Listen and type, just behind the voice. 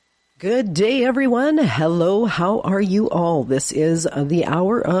Good day, everyone. Hello, how are you all? This is the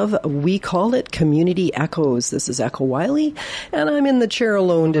hour of, we call it Community Echoes. This is Echo Wiley, and I'm in the chair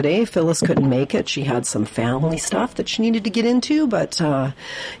alone today. Phyllis couldn't make it. She had some family stuff that she needed to get into, but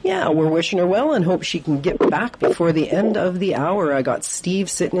we're wishing her well and hope she can get back before the end of the hour. I got Steve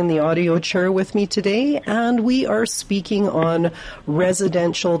sitting in the audio chair with me today, and we are speaking on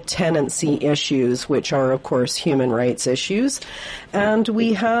residential tenancy issues, which are, of course, human rights issues. And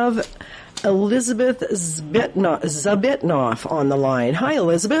we have Elizabeth Zabitnoff on the line. Hi,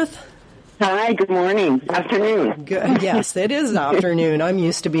 Elizabeth. Hi, good morning. Afternoon. Good. Yes, it is afternoon. I'm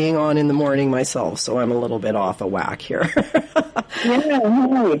used to being on in the morning myself, so I'm a little bit off a whack here.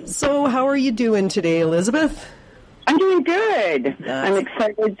 Hi. So how are you doing today, Elizabeth? I'm doing good. I'm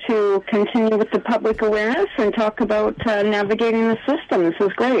excited to continue with the public awareness and talk about navigating the system. This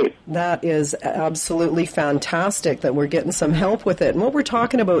is great. That is absolutely fantastic that we're getting some help with it. And what we're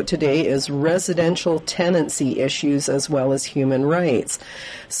talking about today is residential tenancy issues as well as human rights.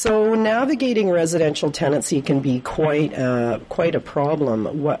 So navigating residential tenancy can be quite a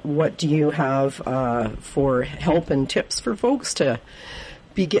problem. What do you have for help and tips for folks to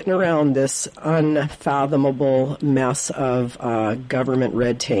be getting around this unfathomable mess of government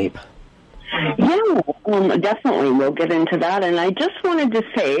red tape? Yeah, definitely. We'll get into that. And I just wanted to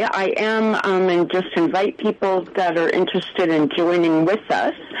say I am, and just invite people that are interested in joining with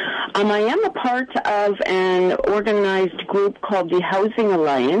us. I am a part of an organized group called the Housing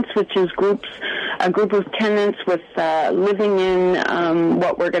Alliance, which is a group of tenants with living in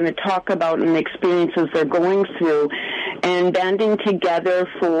what we're going to talk about and the experiences they're going through, and banding together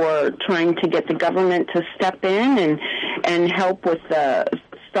for trying to get the government to step in and help with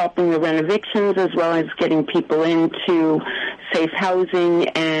stopping the renovations, as well as getting people into safe housing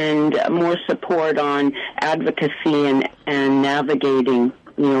and more support on advocacy and navigating,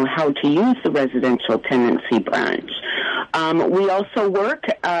 how to use the residential tenancy branch. We also work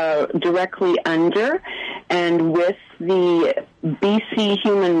directly under and with the BC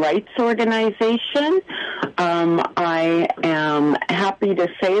Human Rights Organization. I am happy to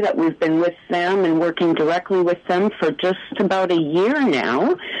say that we've been with them and working directly with them for just about a year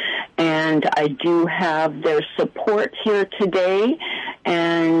now, and I do have their support here today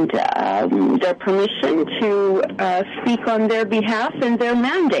and their permission to speak on their behalf and their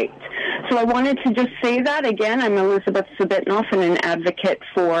mandate. So I wanted to just say that again. I'm Elizabeth Zabitnoff and an advocate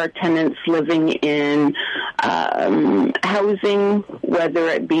for tenants living in housing, whether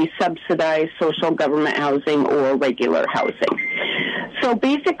it be subsidized social government housing or regular housing. So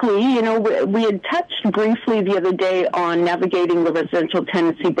basically, we had touched briefly the other day on navigating the residential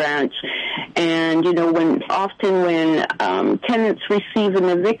tenancy branch. And, when tenants receive an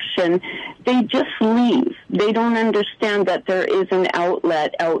eviction, they just leave. They don't understand that there is an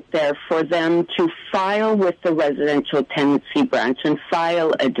outlet out there for them to file with the residential tenancy branch and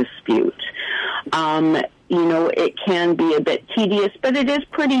file a dispute. It can be a bit tedious, but it is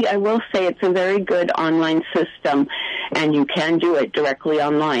I will say it's a very good online system, and you can do it directly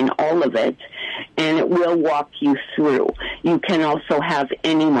online, all of it, and it will walk you through. You can also have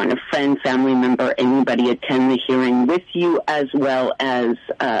anyone, a friend, family member, anybody attend the hearing with you, as well as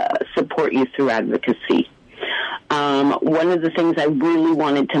support you through advocacy. One of the things I really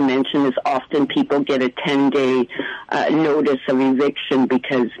wanted to mention is often people get a 10-day notice of eviction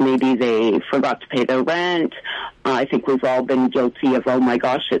because maybe they forgot to pay their rent. I think we've all been guilty of, oh my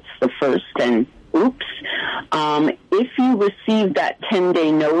gosh, it's the first and oops. If you receive that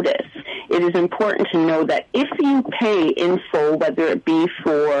 10-day notice, it is important to know that if you pay in full, whether it be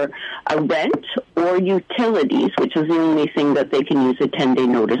for a rent or utilities, which is the only thing that they can use a 10-day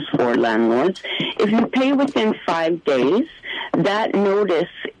notice for, landlords, if you pay within 5 days, that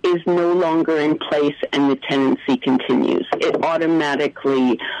notice is no longer in place and the tenancy continues. It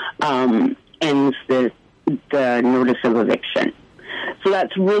automatically ends the notice of eviction. So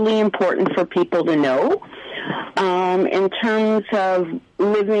that's really important for people to know. In terms of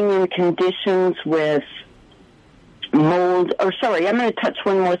living in conditions with mold, I'm going to touch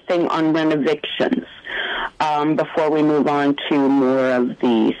one more thing on renovictions before we move on to more of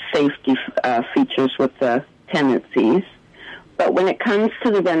the safety features with the tenancies. But when it comes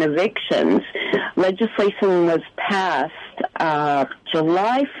to the renovictions, legislation was passed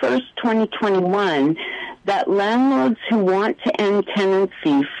July 1st, 2021, that landlords who want to end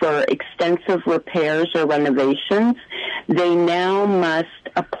tenancy for extensive repairs or renovations, they now must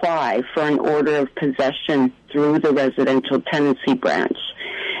apply for an order of possession through the residential tenancy branch.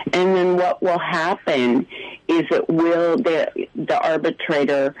 And then what will happen is the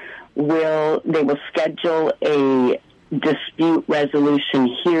arbitrator will schedule a dispute resolution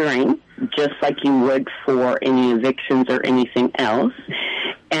hearing, just like you would for any evictions or anything else.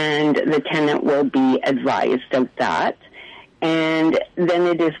 And the tenant will be advised of that. And then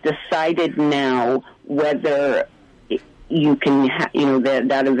it is decided now whether you can,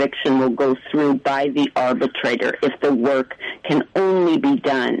 that eviction will go through by the arbitrator if the work can only be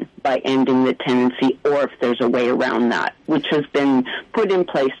done by ending the tenancy, or if there's a way around that, which has been put in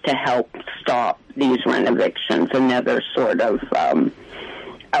place to help stop these rent evictions, another sort of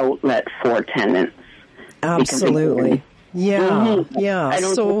outlet for tenants. Absolutely. Yeah, yeah. I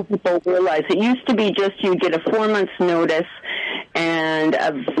don't think people realize it used to be just you get a 4 months notice and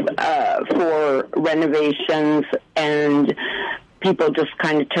for renovations, and people just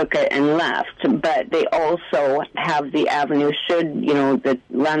kind of took it and left. But they also have the avenue, should the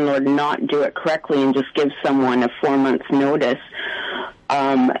landlord not do it correctly and just give someone a 4 months notice,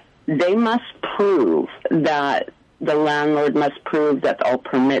 they must prove that. The landlord must prove that all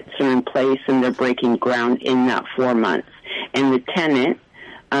permits are in place and they're breaking ground in that 4 months. And the tenant,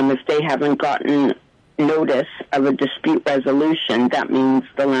 if they haven't gotten notice of a dispute resolution, that means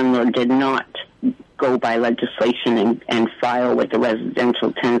the landlord did not go by legislation and file with the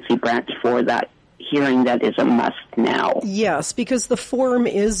residential tenancy branch for that hearing. That is a must now. Yes, because the form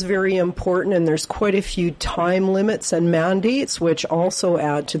is very important, and there's quite a few time limits and mandates, which also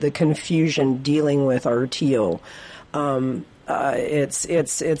add to the confusion dealing with RTO.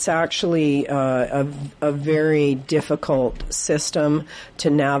 It's actually a very difficult system to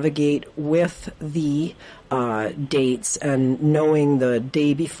navigate with the dates, and knowing the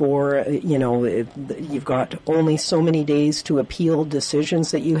day before, you've got only so many days to appeal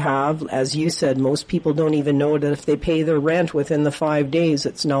decisions that you have. As you said, most people don't even know that if they pay their rent within the 5 days,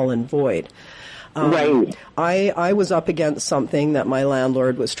 it's null and void. Right. I was up against something that my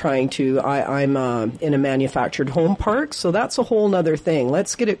landlord was trying to, I'm in a manufactured home park, so that's a whole nother thing.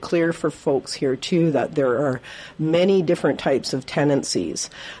 Let's get it clear for folks here too that there are many different types of tenancies.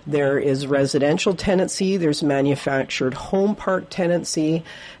 There is residential tenancy, there's manufactured home park tenancy,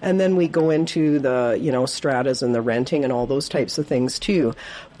 and then we go into the, stratas and the renting and all those types of things too.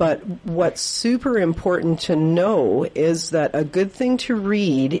 But what's super important to know is that a good thing to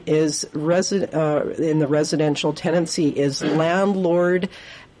read is in the residential tenancy is landlord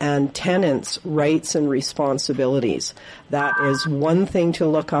and tenants' rights and responsibilities. That is one thing to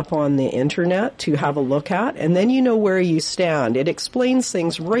look up on the internet to have a look at, and then you know where you stand. It explains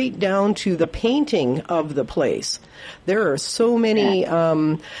things right down to the painting of the place. There are so many,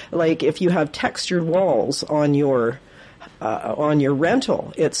 like if you have textured walls on your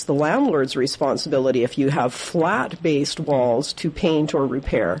rental, it's the landlord's responsibility. If you have flat-based walls to paint or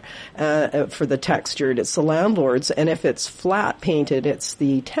repair for the textured, it's the landlord's. And if it's flat painted, it's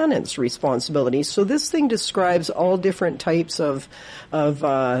the tenant's responsibility. So this thing describes all different types of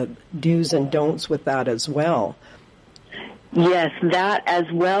do's and don'ts with that as well. Yes, that as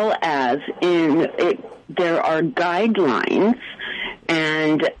well as there are guidelines,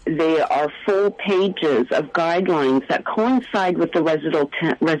 and they are full pages of guidelines that coincide with the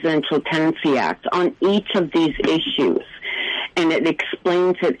Residential Tenancy Act on each of these issues. And it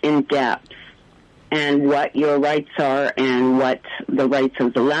explains it in depth, and what your rights are and what the rights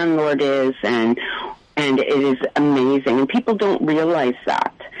of the landlord is, and it is amazing. And people don't realize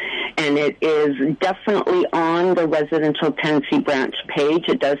that. And it is definitely on the residential tenancy branch page.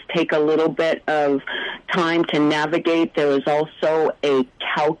 It does take a little bit of time to navigate. There is also a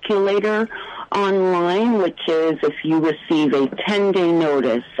calculator online, which is if you receive a 10-day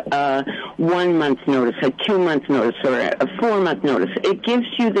notice, a 1 month notice, a 2 month notice, or a 4 month notice, it gives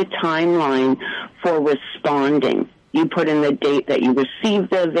you the timeline for responding. You put in the date that you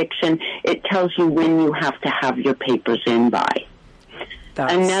received the eviction. It tells you when you have to have your papers in by.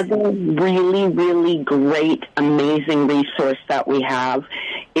 Another really, really great, amazing resource that we have,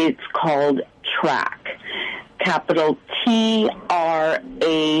 it's called TRAC, capital TRAC.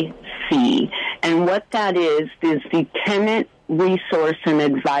 And what that is the Tenant Resource and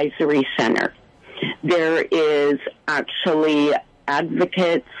Advisory Center. There is actually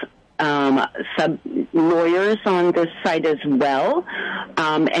advocates, lawyers on this site as well,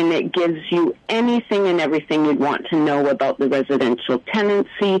 and it gives you anything and everything you'd want to know about the Residential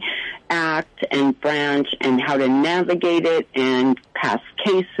Tenancy Act and branch and how to navigate it and past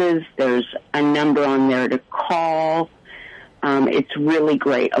cases. There's a number on there to call. It's really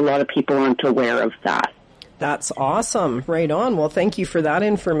great. A lot of people aren't aware of that. That's awesome. Right on. Well, thank you for that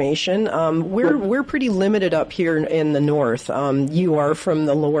information. We're pretty limited up here in the north. You are from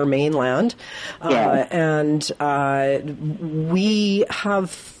the Lower Mainland, and we have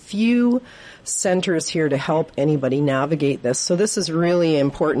few centers here to help anybody navigate this. So this is really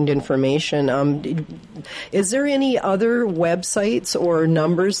important information. Is there any other websites or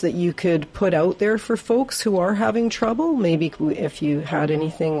numbers that you could put out there for folks who are having trouble? Maybe if you had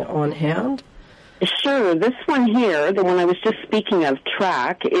anything on hand? Sure. This one here, the one I was just speaking of,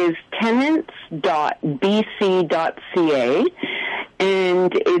 TRAC, is tenants.bc.ca,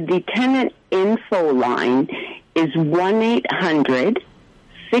 and the tenant info line is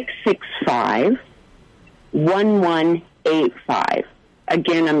 1-800-665-1185.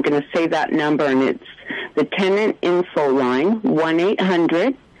 Again, I'm going to say that number, and it's the tenant info line,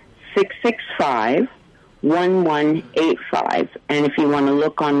 1-800-665-1185. And if you want to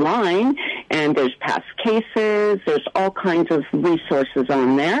look online, and there's past cases, there's all kinds of resources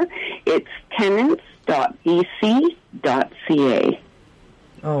on there, it's tenants.bc.ca.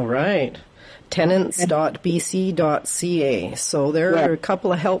 All right. Tenants.bc.ca. So there are a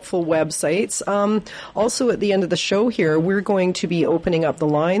couple of helpful websites. Also, at the end of the show here, we're going to be opening up the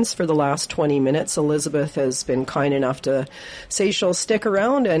lines for the last 20 minutes. Elizabeth has been kind enough to say she'll stick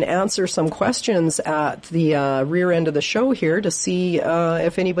around and answer some questions at the rear end of the show here to see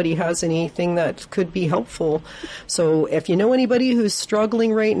if anybody has anything that could be helpful. So if you know anybody who's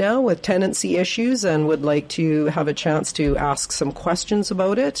struggling right now with tenancy issues and would like to have a chance to ask some questions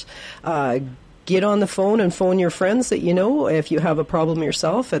about it, get on the phone and phone your friends that you know. If you have a problem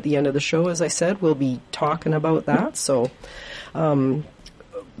yourself, at the end of the show, as I said, we'll be talking about that. So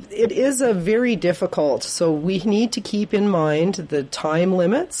it is a very difficult, so we need to keep in mind the time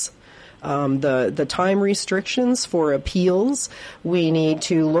limits, the time restrictions for appeals. We need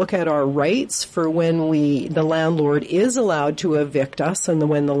to look at our rights for when the landlord is allowed to evict us and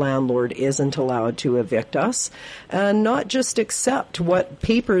when the landlord isn't allowed to evict us, and not just accept what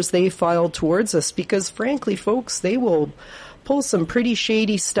papers they file towards us, because frankly, folks, they will pull some pretty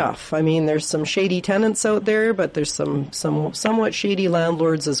shady stuff. I mean, there's some shady tenants out there, but there's some somewhat shady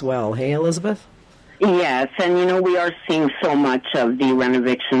landlords as well. Hey, Elizabeth? Yes, and we are seeing so much of the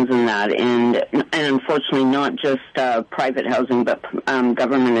renovictions and that, and unfortunately not just private housing, but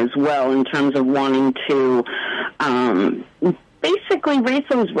government as well, in terms of wanting to basically raise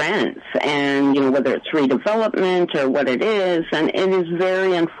those rents, and whether it's redevelopment or what it is, and it is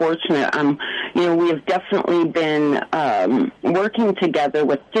very unfortunate. We have definitely been working together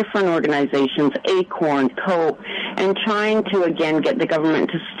with different organizations, Acorn, COPE, and trying to again get the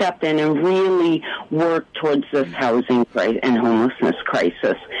government to step in and really work towards this housing and homelessness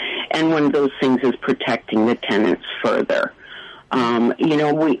crisis. And one of those things is protecting the tenants further.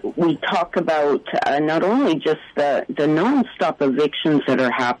 We talk about not only just the non-stop evictions that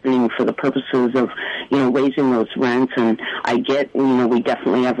are happening for the purposes of, raising those rents, and I get, we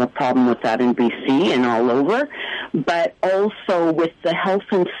definitely have a problem with that in BC and all over, but also with the health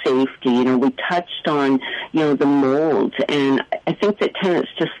and safety. We touched on, the mold, and I think that tenants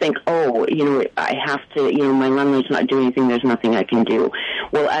just think, I have to, my landlord's not doing anything, there's nothing I can do.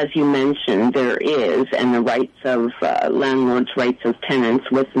 Well, as you mentioned, there is, and the rights of landlords, rights of tenants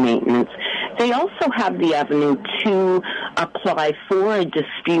with maintenance. They also have the avenue to apply for a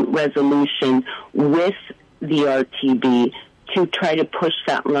dispute resolution with the RTB to try to push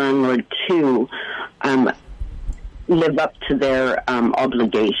that landlord to live up to their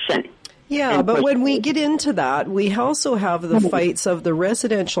obligation. Yeah, but when we get into that, we also have the fights of the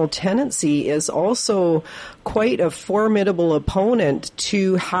residential tenancy is also quite a formidable opponent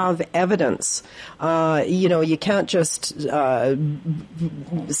to have evidence. You can't just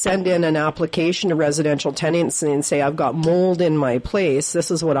send in an application to residential tenants and say, I've got mold in my place.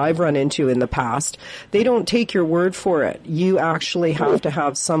 This is what I've run into in the past. They don't take your word for it. You actually have to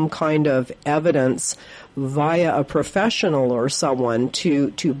have some kind of evidence via a professional or someone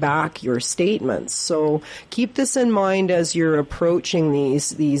to back your statements. So keep this in mind as you're approaching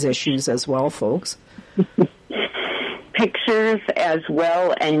these issues as well, folks. Pictures as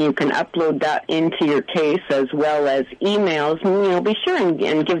well, and you can upload that into your case as well as emails. And, be sure and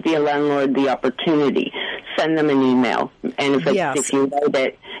give the landlord the opportunity. Send them an email. And if you write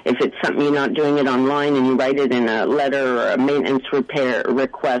it, if it's something you're not doing it online and you write it in a letter or a maintenance repair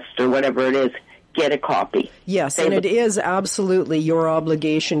request or whatever it is, get a copy. Yes, and it is absolutely your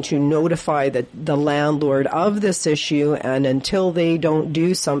obligation to notify the landlord of this issue, and until they don't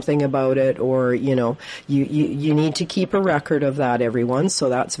do something about it, or, you need to keep a record of that, everyone, so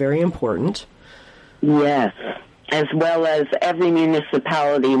that's very important. Yes, as well as every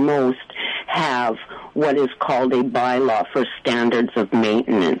municipality, most have what is called a bylaw for standards of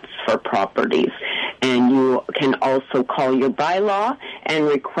maintenance for properties. And you can also call your bylaw and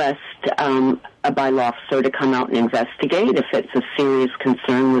request a bylaw officer to come out and investigate if it's a serious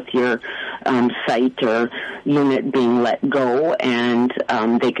concern with your site or unit being let go, and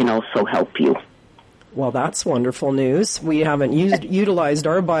they can also help you. Well, that's wonderful news. We haven't utilized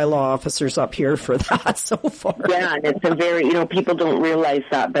our bylaw officers up here for that so far. Yeah, and it's a very, people don't realize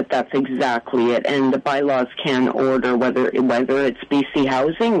that, but that's exactly it. And the bylaws can order whether it's BC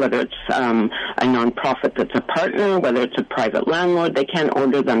Housing, whether it's a nonprofit that's a partner, whether it's a private landlord, they can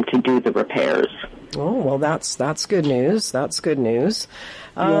order them to do the repairs. Oh, well, that's good news. That's good news.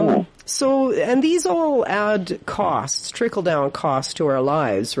 Yeah. So, and these all add costs, trickle-down costs to our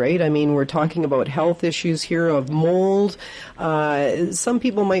lives, right? I mean, we're talking about health issues here of mold. Some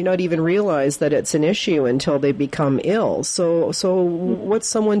people might not even realize that it's an issue until they become ill. So what's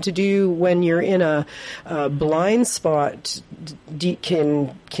someone to do when you're in a blind spot?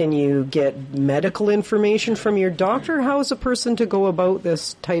 Can you get medical information from your doctor? How is a person to go about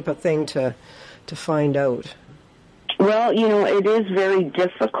this type of thing to find out? Well, it is very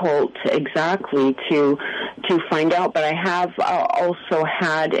difficult exactly to find out, but I have also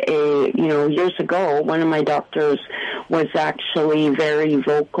had years ago, one of my doctors was actually very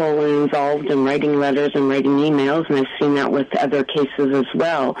vocal and involved in writing letters and writing emails, and I've seen that with other cases as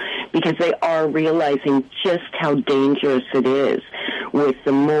well, because they are realizing just how dangerous it is with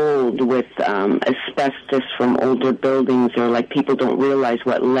the mold, with asbestos from older buildings, or like people don't realize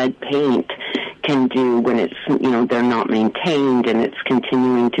what lead paint can do when it's, they're not maintained and it's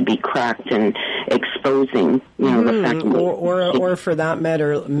continuing to be cracked and exposing, the fact that or for that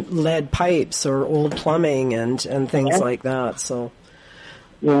matter, lead pipes or old plumbing and things like that. So,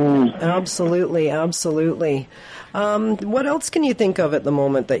 absolutely. What else can you think of at the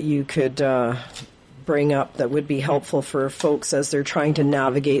moment that you could bring up that would be helpful for folks as they're trying to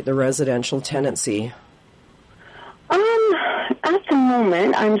navigate the residential tenancy? At the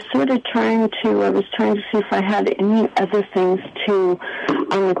moment, I'm sort of I was trying to see if I had any other things on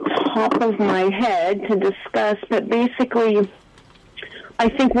the top of my head to discuss, but basically, I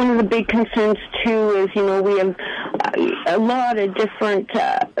think one of the big concerns, too, is, we have a lot of different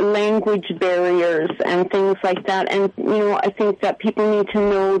language barriers and things like that, and, I think that people need to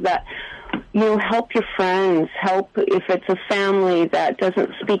know that help your friends, help if it's a family that doesn't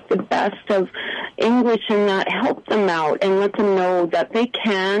speak the best of English, and not help them out and let them know that they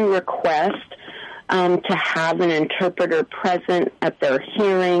can request to have an interpreter present at their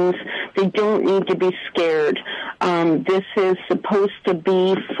hearings. They don't need to be scared. This is supposed to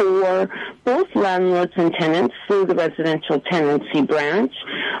be for both landlords and tenants through the residential tenancy branch,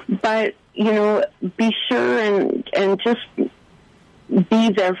 but, be sure and just be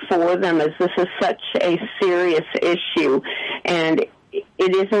there for them, as this is such a serious issue, and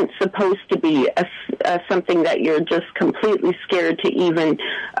it isn't supposed to be something that you're just completely scared to even,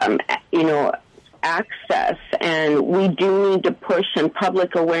 access. And we do need to push in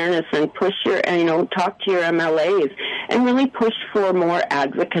public awareness and push talk to your MLAs and really push for more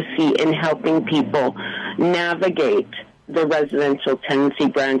advocacy in helping people navigate the residential tenancy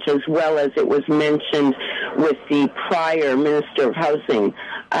branch, as well as it was mentioned with the prior Minister of Housing,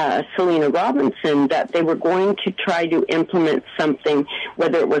 Selena Robinson, that they were going to try to implement something,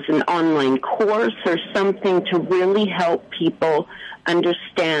 whether it was an online course or something, to really help people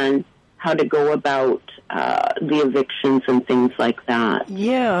understand how to go about the evictions and things like that.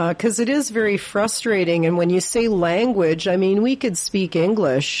 Yeah, because it is very frustrating. And when you say language, I mean, we could speak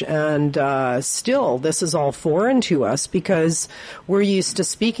English and still this is all foreign to us because we're used to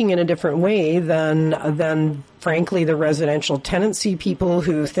speaking in a different way than frankly, the residential tenancy people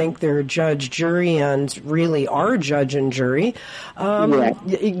who think they're judge, jury, and really are judge and jury.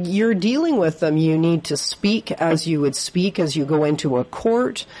 You're dealing with them. You need to speak as you would speak as you go into a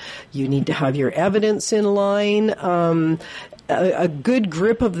court. You need to have your evidence in line. A good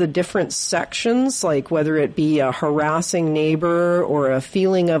grip of the different sections, like whether it be a harassing neighbor or a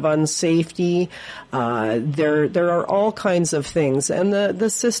feeling of unsafety. There are all kinds of things, and the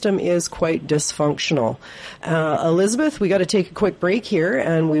system is quite dysfunctional. Elizabeth, we got to take a quick break here,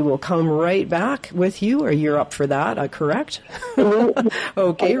 and we will come right back with you. Or you're up for that? Correct?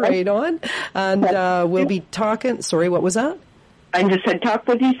 Okay, right on. And we'll be talking. Sorry, what was that? I just said talk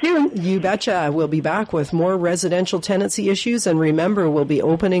with you soon. You betcha. We'll be back with more residential tenancy issues. And remember, we'll be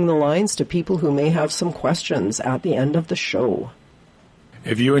opening the lines to people who may have some questions at the end of the show.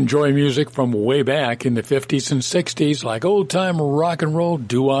 If you enjoy music from way back in the 50s and 60s, like old-time rock and roll,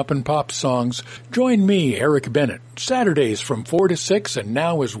 doo-wop, and pop songs, join me, Eric Bennett, Saturdays from 4 to 6, and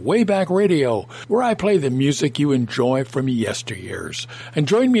now is Wayback Radio, where I play the music you enjoy from yesteryears. And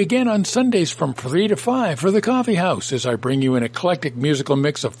join me again on Sundays from 3 to 5 for the Coffee House, as I bring you an eclectic musical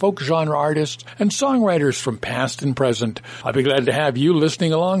mix of folk genre artists and songwriters from past and present. I'll be glad to have you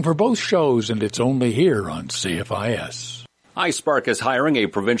listening along for both shows, and it's only here on CFIS. iSpark is hiring a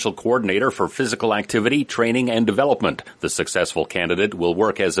provincial coordinator for physical activity, training, and development. The successful candidate will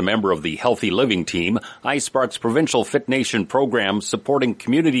work as a member of the Healthy Living Team, iSpark's provincial Fit Nation program supporting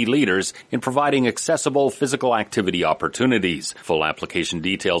community leaders in providing accessible physical activity opportunities. Full application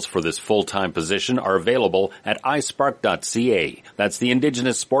details for this full-time position are available at ispark.ca. That's the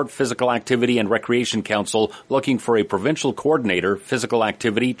Indigenous Sport, Physical Activity and Recreation Council looking for a provincial coordinator, physical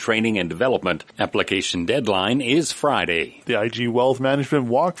activity, training, and development. Application deadline is Friday. The IG Wealth Management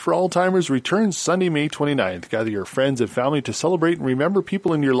Walk for Alzheimer's returns Sunday, May 29th. Gather your friends and family to celebrate and remember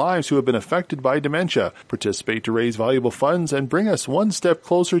people in your lives who have been affected by dementia. Participate to raise valuable funds and bring us one step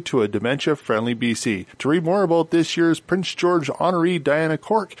closer to a dementia-friendly BC. To read more about this year's Prince George honoree Diana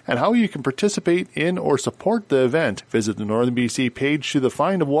Cork and how you can participate in or support the event, visit the Northern BC page to the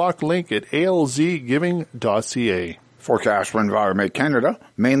Find a Walk link at alzgiving.ca. Forecast for Environment Canada.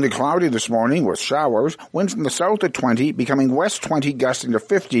 Mainly cloudy this morning with showers. Winds from the south at 20, becoming west 20, gusting to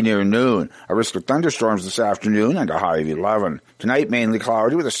 50 near noon. A risk of thunderstorms this afternoon and a high of 11. Tonight, mainly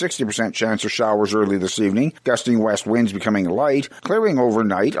cloudy with a 60% chance of showers early this evening. Gusting west winds becoming light. Clearing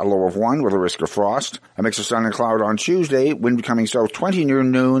overnight, a low of 1 with a risk of frost. A mix of sun and cloud on Tuesday. Wind becoming south 20 near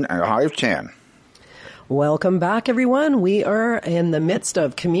noon and a high of 10. Welcome back, everyone. We are in the midst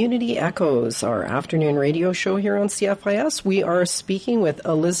of Community Echoes, our afternoon radio show here on CFIS. We are speaking with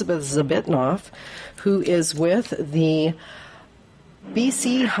Elizabeth Zabitnoff, who is with the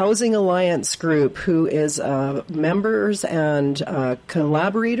BC Housing Alliance Group, who is members and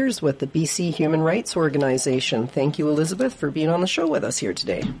collaborators with the BC Human Rights Organization. Thank you, Elizabeth, for being on the show with us here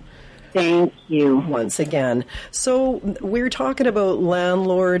today. Thank you. Once again. So we're talking about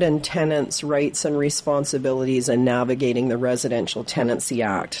landlord and tenants' rights and responsibilities and navigating the Residential Tenancy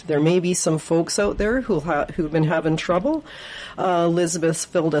Act. There may be some folks out there who've been having trouble. Elizabeth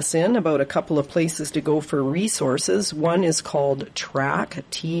filled us in about a couple of places to go for resources. One is called TRACK,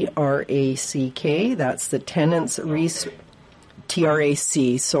 T-R-A-C-K. That's the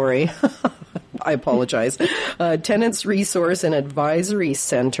TRAC, sorry. I apologize. Tenants Resource and Advisory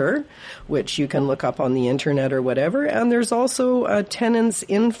Center, which you can look up on the internet or whatever. And there's also a Tenants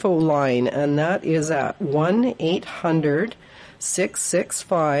Info line, and that is at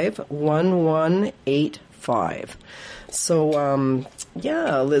 1-800-665-1185. So,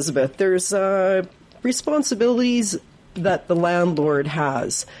 Elizabeth, there's responsibilities that the landlord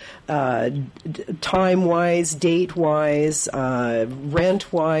has, time-wise, date-wise,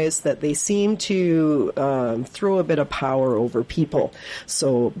 rent-wise, that they seem to throw a bit of power over people.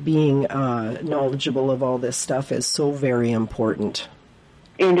 So being knowledgeable of all this stuff is so very important.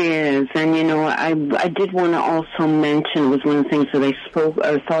 It is, and I did want to also mention, was one of the things that I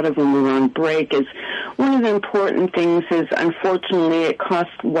thought of when we were on break, is one of the important things is, unfortunately, it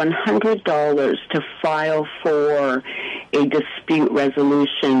costs $100 to file for a dispute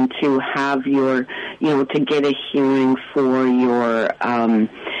resolution, to have your, to get a hearing for your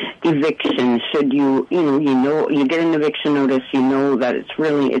eviction. Should you get an eviction notice, you know that it's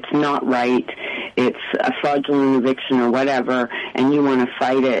not right, it's a fraudulent eviction or whatever, and you want to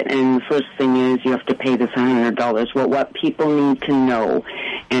fight it, and the first thing is you have to pay this $100. Well, what people need to know,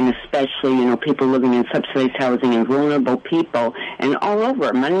 and especially, people living in subsidized housing and vulnerable people, and all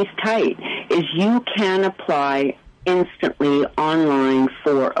over, money's tight, is you can apply instantly online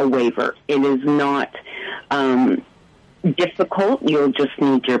for a waiver. It is not difficult. You'll just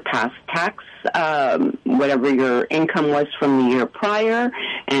need your past tax, whatever your income was from the year prior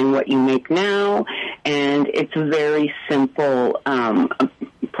and what you make now, and it's a very simple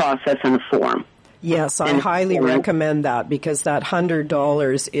process and a form. Yes, I highly recommend that, because that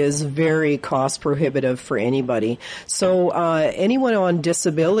 $100 is very cost prohibitive for anybody. So anyone on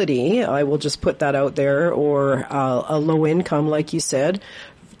disability, I will just put that out there, or a low income, like you said,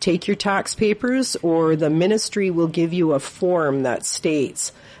 take your tax papers, or the ministry will give you a form that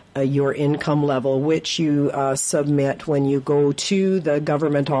states your income level, which you submit when you go to the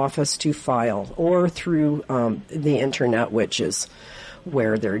government office to file, or through the internet, which is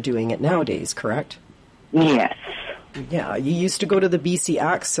where they're doing it nowadays, correct? Yes. Yeah, you used to go to the BC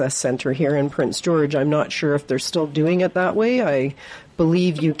Access Center here in Prince George. I'm not sure if they're still doing it that way. I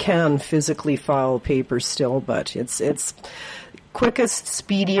believe you can physically file papers still, but it's quickest,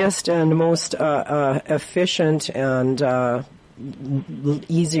 speediest, and most efficient and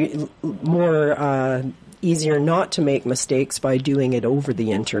easier not to make mistakes by doing it over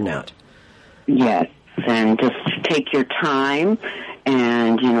the internet. Yes, and just take your time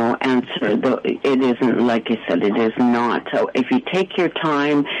and, answer. It isn't, like I said, it is not. So if you take your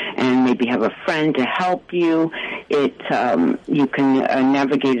time and maybe have a friend to help you, you can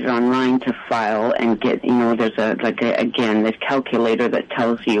navigate it online to file and get, there's the calculator that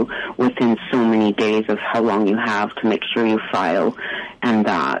tells you within so many days of how long you have to make sure you file and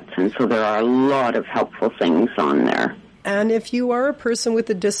that. And so there are a lot of helpful things on there. And if you are a person with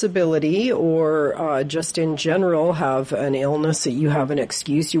a disability or just in general have an illness that you have an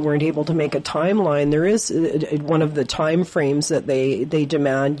excuse you weren't able to make a timeline, there is one of the time frames that they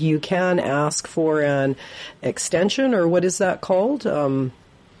demand. You can ask for an extension, or what is that called?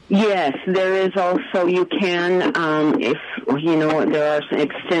 Yes, there is also, you can, if, there are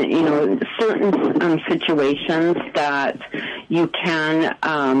certain situations that you can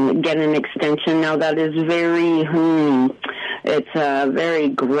get an extension. Now that is it's a very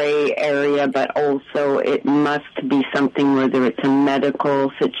gray area, but also it must be something whether it's a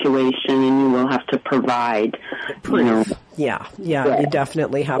medical situation and you will have to provide proof. Yeah, you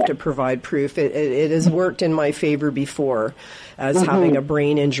definitely have to provide proof. It has worked in my favor before. As having a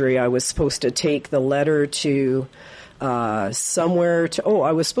brain injury, I was supposed to take the letter to somewhere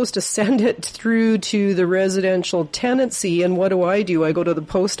I was supposed to send it through to the residential tenancy, and what do? I go to the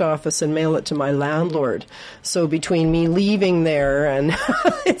post office and mail it to my landlord. So between me leaving there and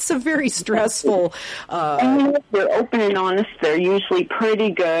it's a very stressful... and if they're open and honest, they're usually pretty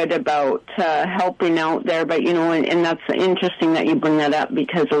good about helping out there, but and that's interesting that you bring that up,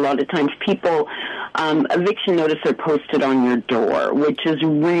 because a lot of times people... eviction notices are posted on your door, which is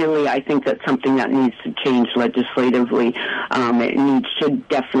really, I think that's something that needs to change legislatively. It should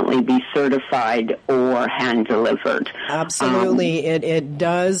definitely be certified or hand-delivered. Absolutely. It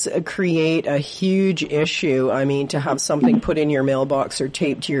does create a huge issue. I mean, to have something put in your mailbox or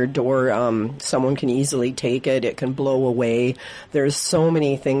taped to your door, someone can easily take it. It can blow away. There's so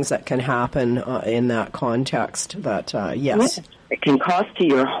many things that can happen in that context that, yes. It can cost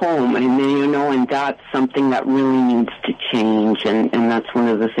you your home, and and that's something that really needs to change, and that's one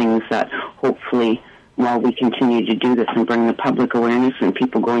of the things that hopefully, while we continue to do this and bring the public awareness and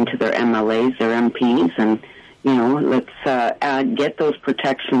people going to their MLAs, their MPs, and, let's get those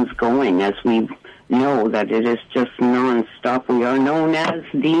protections going, as we know that it is just nonstop. We are known as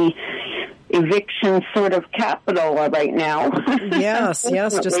the eviction sort of capital right now. Yes.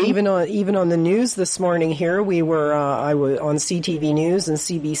 Just even on the news this morning here, we were I was on CTV News and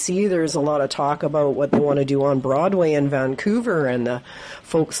CBC. There's a lot of talk about what they want to do on Broadway in Vancouver and the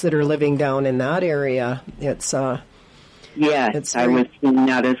folks that are living down in that area. Yes, I was seeing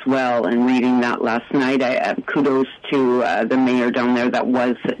that as well and reading that last night. Kudos to the mayor down there that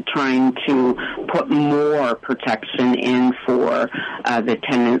was trying to put more protection in for the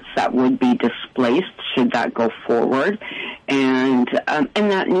tenants that would be displaced should that go forward. And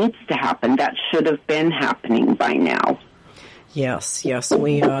that needs to happen. That should have been happening by now. Yes,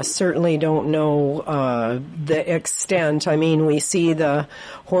 we certainly don't know the extent. I mean, we see the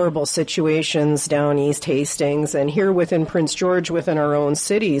horrible situations down East Hastings, and here within Prince George, within our own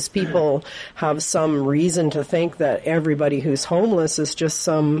cities, people have some reason to think that everybody who's homeless is just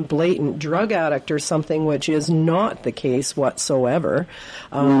some blatant drug addict or something, which is not the case whatsoever.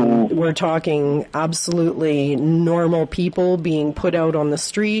 We're talking absolutely normal people being put out on the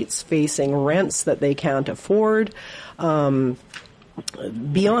streets, facing rents that they can't afford.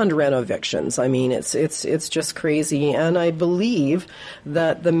 Beyond rent evictions. I mean, it's just crazy, and I believe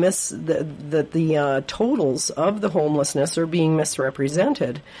that the totals of the homelessness are being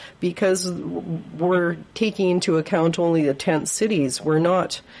misrepresented because we're taking into account only the tent cities. We're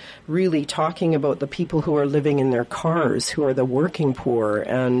not really talking about the people who are living in their cars, who are the working poor,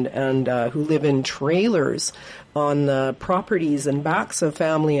 and who live in trailers on the properties and backs of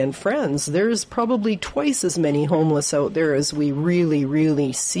family and friends. There's probably twice as many homeless out there as we really,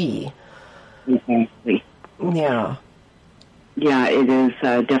 really see. Exactly. Yeah. Yeah, it is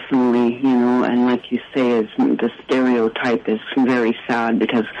definitely, and like you say, the stereotype is very sad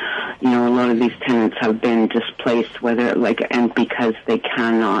because, a lot of these tenants have been displaced, and because they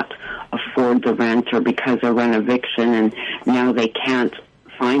cannot afford the rent or because of rent eviction, and now they can't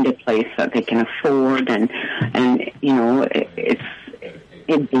find a place that they can afford, and it's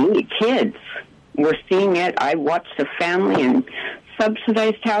kids. We're seeing it. I watched a family in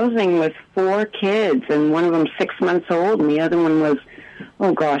subsidized housing with 4 kids, and one of them 6 months old, and the other one was,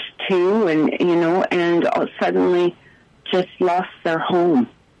 2, and suddenly just lost their home,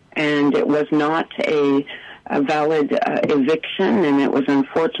 and it was not a valid eviction, and it was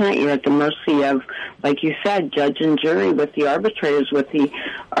unfortunate. You're at the mercy of, like you said, judge and jury with the arbitrators, with the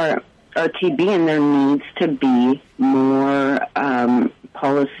RTB, and there needs to be more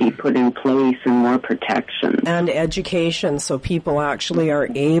policy put in place and more protection. And education, so people actually are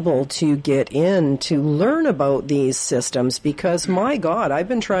able to get in to learn about these systems, because, my God, I've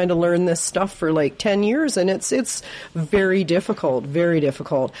been trying to learn this stuff for like 10 years, and it's very difficult, very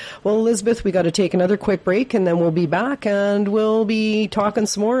difficult. Well, Elizabeth, we got to take another quick break, and then we'll be back, and we'll be talking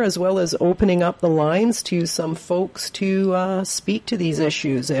some more, as well as opening up the lines to some folks to speak to these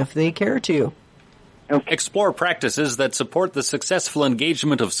issues if they care to. Explore practices that support the successful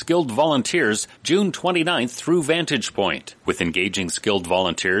engagement of skilled volunteers June 29th through Vantage Point. With engaging skilled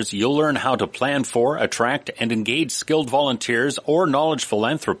volunteers, you'll learn how to plan for, attract, and engage skilled volunteers or knowledge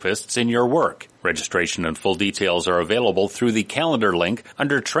philanthropists in your work. Registration and full details are available through the calendar link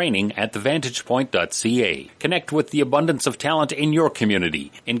under training at thevantagepoint.ca. Connect with the abundance of talent in your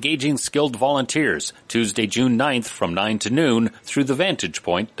community. Engaging skilled volunteers, Tuesday, June 9th from 9 to noon through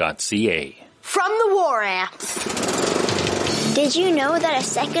thevantagepoint.ca. From the War Amps. Did you know that a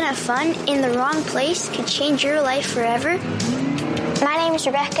second of fun in the wrong place could change your life forever? My name is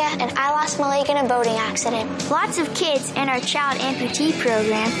Rebecca, and I lost my leg in a boating accident. Lots of kids in our child amputee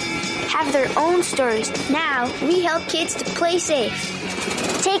program have their own stories. Now, we help kids to play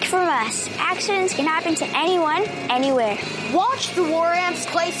safe. Take from us, accidents can happen to anyone, anywhere. Watch the War Amps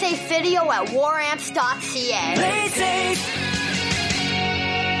Play Safe video at waramps.ca. Play safe.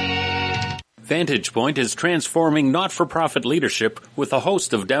 Vantage Point is transforming not-for-profit leadership with a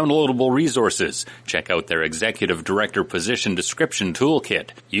host of downloadable resources. Check out their Executive Director Position Description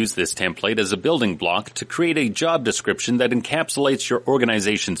Toolkit. Use this template as a building block to create a job description that encapsulates your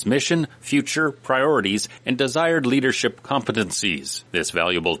organization's mission, future, priorities, and desired leadership competencies. This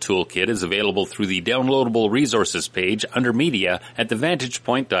valuable toolkit is available through the Downloadable Resources page under Media at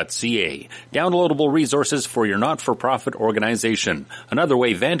thevantagepoint.ca. Downloadable resources for your not-for-profit organization. Another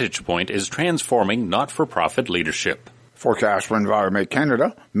way Vantage Point is transforming not-for-profit leadership. Forecast for Environment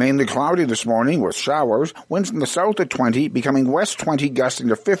Canada. Mainly cloudy this morning with showers. Winds from the south at 20, becoming west 20, gusting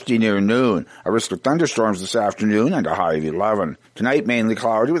to 50 near noon. A risk of thunderstorms this afternoon and a high of 11. Tonight, mainly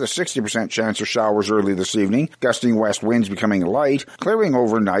cloudy with a 60% chance of showers early this evening. Gusting west winds becoming light. Clearing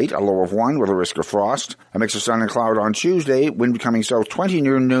overnight, a low of 1 with a risk of frost. A mix of sun and cloud on Tuesday. Wind becoming south 20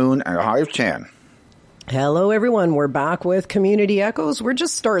 near noon and a high of 10. Hello, everyone. We're back with Community Echoes. We're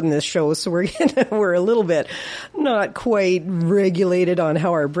just starting this show, so we're a little bit not quite regulated on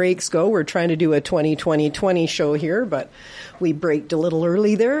how our breaks go. We're trying to do a 20-20-20 show here, but we braked a little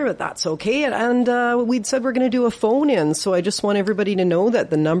early there, but that's okay. And we'd said we're going to do a phone in, so I just want everybody to know that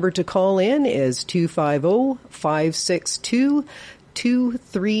the number to call in is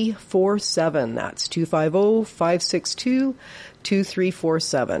 250-562-2347. That's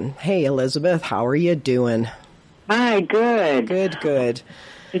 250-562-2347. Hey, Elizabeth, how are you doing? Hi, good. Good.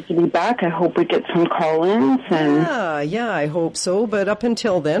 Good to be back. I hope we get some call-ins. Yeah, I hope so. But up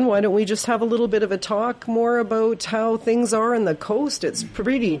until then, why don't we just have a little bit of a talk more about how things are on the coast? It's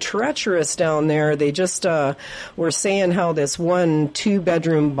pretty treacherous down there. They just were saying how this one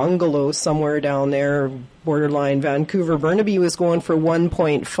 2-bedroom bungalow somewhere down there, borderline Vancouver, Burnaby, was going for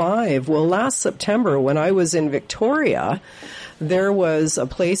 1.5. Well, last September when I was in Victoria, there was a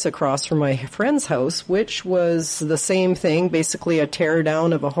place across from my friend's house, which was the same thing, basically a tear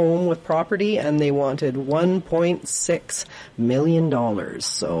down of a home with property, and they wanted $1.6 million.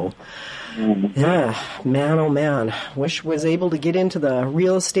 So, yeah, man, oh man, wish was able to get into the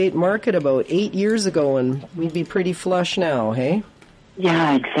real estate market about 8 years ago, and we'd be pretty flush now, hey?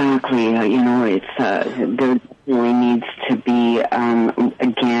 Yeah, exactly. It's there definitely needs to be,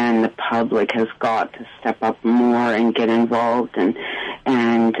 again, the public has got to step up more and get involved, and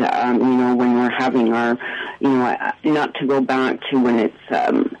when we're having our, not to go back to when it's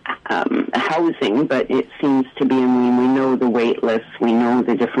housing, but it seems to be, we know the wait lists, we know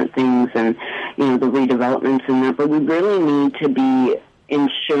the different things, and the redevelopments and that, but we really need to be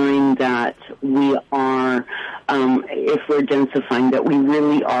ensuring that we are, if we're densifying, that we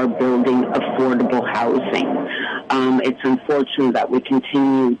really are building affordable housing. It's unfortunate that we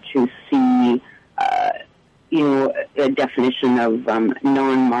continue to see, a definition of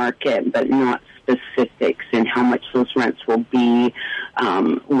non-market, but not specifics in how much those rents will be,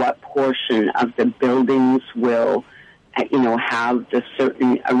 what portion of the buildings will have the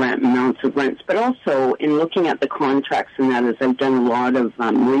certain amounts of rents, but also in looking at the contracts and that, as I've done a lot of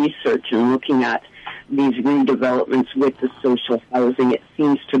research and looking at these redevelopments with the social housing, it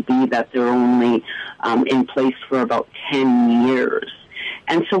seems to be that they're only in place for about 10 years.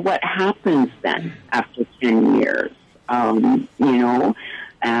 And so what happens then after 10 years? And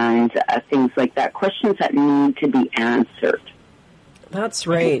things like that, questions that need to be answered. That's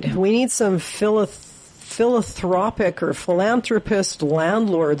right. We need some philanthropic or philanthropist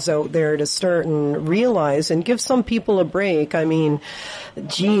landlords out there to start and realize and give some people a break. I mean,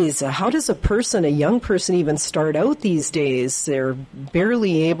 geez, how does a young person even start out these days? They're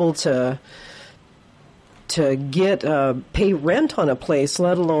barely able to get pay rent on a place,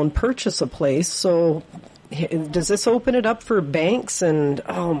 let alone purchase a place. So does this open it up for banks? And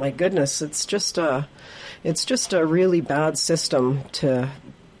oh my goodness, it's just a really bad system to.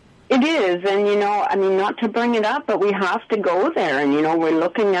 It is, and not to bring it up, but we have to go there. And we're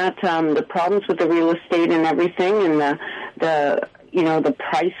looking at the problems with the real estate and everything, and the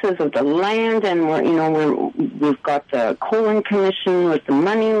prices of the land, and we've got the Colin Commission with the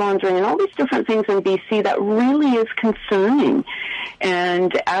money laundering and all these different things in BC that really is concerning.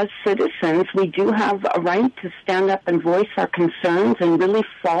 And as citizens, we do have a right to stand up and voice our concerns and really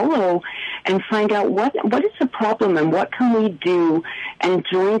follow and find out what is the problem and what can we do and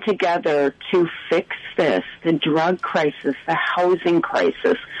join together to fix this, the drug crisis, the housing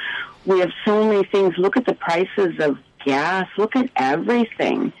crisis. We have so many things. Look at the prices of gas. Look at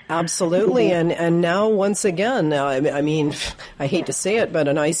everything. Absolutely. And now, once again, I mean, I hate to say it, but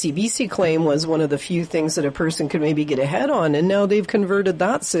an ICBC claim was one of the few things that a person could maybe get ahead on. And now they've converted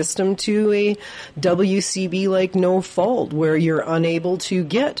that system to a WCB like no fault, where you're unable to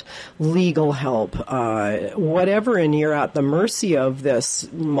get legal help, whatever, and you're at the mercy of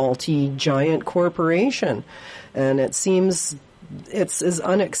this multi-giant corporation. And it seems it's as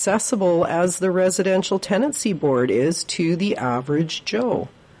inaccessible as the Residential Tenancy Board is to the average Joe.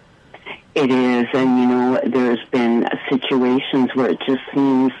 It is, and there's been situations where it just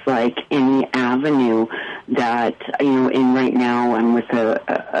seems like any avenue that, in right now I'm with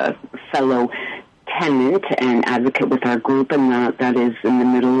a fellow tenant and advocate with our group, and that is in the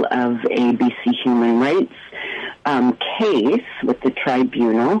middle of a BC human rights case with the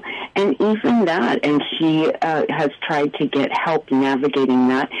tribunal, and even that, and she has tried to get help navigating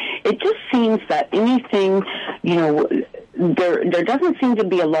that. It just seems that anything, there doesn't seem to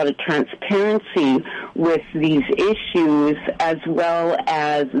be a lot of transparency with these issues, as well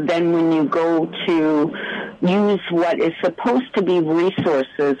as then when you go to use what is supposed to be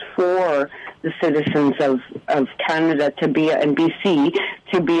resources for the citizens of Canada and BC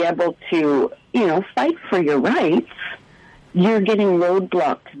to be able to, fight for your rights, you're getting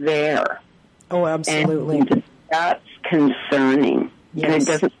roadblocked there. Oh, absolutely. And that's concerning. Yes. And it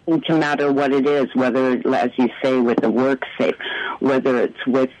doesn't seem to matter what it is, whether, as you say, with the WorkSafe, whether it's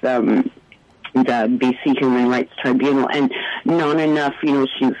with the BC Human Rights Tribunal, and not enough,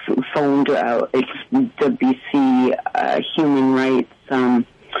 she phoned it's the BC Human Rights,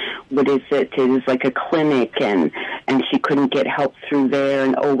 what is it? It is like a clinic, and she couldn't get help through there,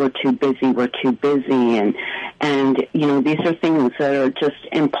 and we're too busy, and these are things that are just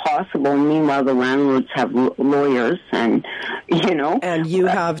impossible. And meanwhile, the landlords have lawyers, and and you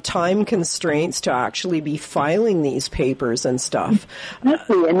have time constraints to actually be filing these papers and stuff.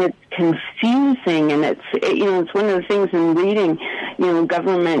 Exactly, and it's confusing, and it's one of the things in reading,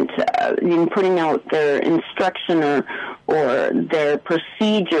 government putting out their instruction or their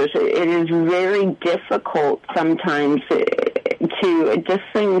procedures. It is very difficult sometimes it just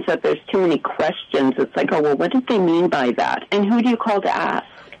seems that there's too many questions. It's like, oh, well, what did they mean by that? And who do you call to ask?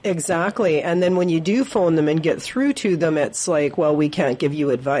 Exactly. And then when you do phone them and get through to them, it's like, well, we can't give you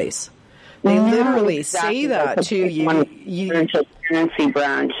advice. They literally say that to you. Tenancy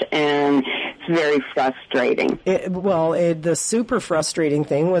branch, and it's very frustrating. The super frustrating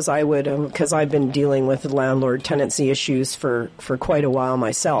thing was because I've been dealing with landlord tenancy issues for quite a while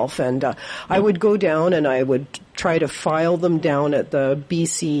myself, and I would go down and I would try to file them down at the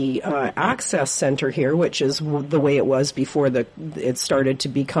BC Access Center here, which is the way it was before it started to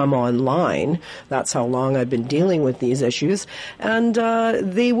become online. That's how long I've been dealing with these issues, and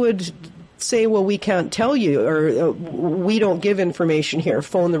they would say, well, we can't tell you, or we don't give information here.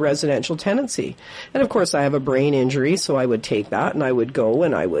 Phone the residential tenancy. And of course, I have a brain injury, so I would take that and I would go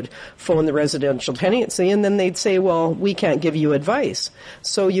and I would phone the residential tenancy, and then they'd say, well, we can't give you advice.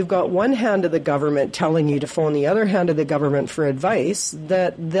 So you've got one hand of the government telling you to phone the other hand of the government for advice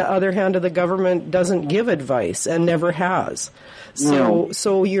that the other hand of the government doesn't give advice and never has.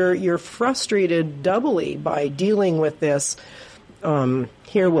 So you're frustrated doubly by dealing with this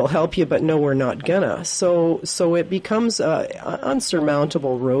here we'll help you, but no, we're not gonna. So it becomes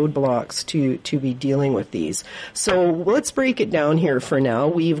unsurmountable roadblocks to be dealing with these. So let's break it down here for now.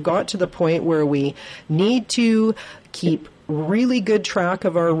 We've got to the point where we need to keep really good track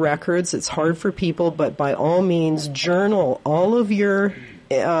of our records. It's hard for people, but by all means, journal all of your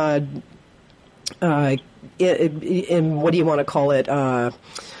what do you want to call it?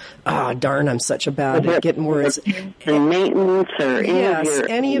 Darn, I'm such a bad at getting words. Maintenance or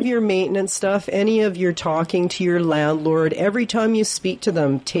any of your maintenance stuff, any of your talking to your landlord, every time you speak to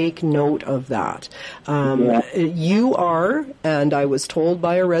them, take note of that. You are, and I was told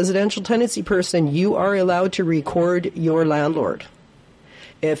by a residential tenancy person, you are allowed to record your landlord.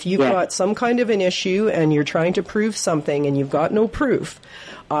 If you've got some kind of an issue and you're trying to prove something and you've got no proof,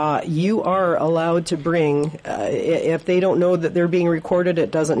 you are allowed to bring, if they don't know that they're being recorded,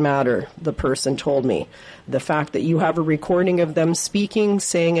 it doesn't matter, the person told me. The fact that you have a recording of them speaking,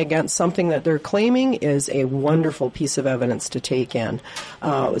 saying against something that they're claiming is a wonderful piece of evidence to take in.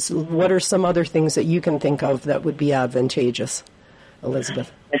 So what are some other things that you can think of that would be advantageous,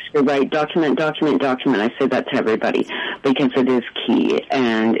 Elizabeth? Yes, you're right. Document. I say that to everybody because it is key,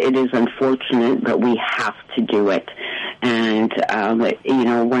 and it is unfortunate, but we have to do it. And with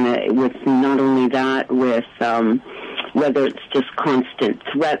not only that, with whether it's just constant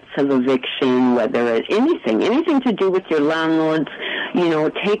threats of eviction, whether it's anything to do with your landlords,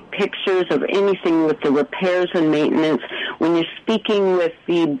 take pictures of anything with the repairs and maintenance. When you're speaking with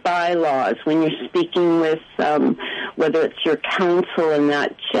the bylaws, when you're speaking with whether it's your council and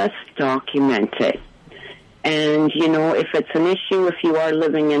that, just document it. And, if it's an issue, if you are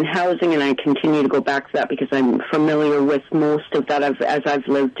living in housing, and I continue to go back to that because I'm familiar with most of that as I've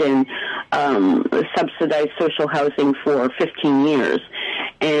lived in subsidized social housing for 15 years.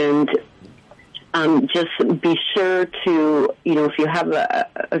 And just be sure to, if you have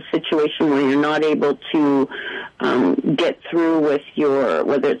a situation where you're not able to get through with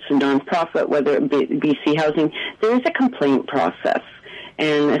whether it's a nonprofit, whether it be BC Housing, there is a complaint process.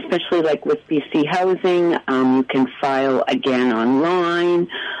 And especially like with BC Housing, you can file again online.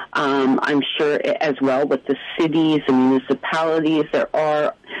 I'm sure as well with the cities and municipalities,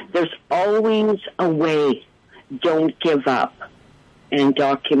 there's always a way. Don't give up and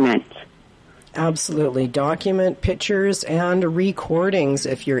document. Absolutely. Document pictures and recordings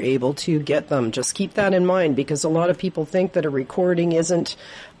if you're able to get them. Just keep that in mind because a lot of people think that a recording isn't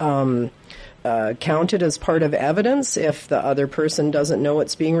counted as part of evidence if the other person doesn't know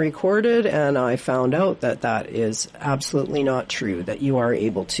it's being recorded, and I found out that is absolutely not true, that you are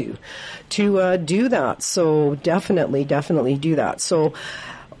able to do that. So definitely do that. So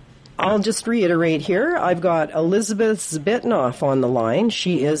I'll just reiterate here. I've got Elizabeth Zbitnoff on the line.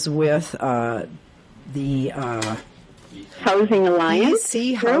 She is with the Housing Alliance.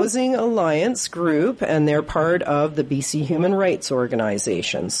 BC Housing Alliance Group, and they're part of the BC Human Rights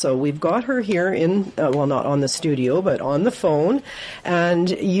Organization. So we've got her here in, not on the studio, but on the phone, and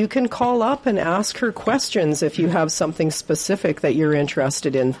you can call up and ask her questions if you have something specific that you're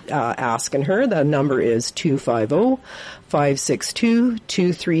interested in asking her. The number is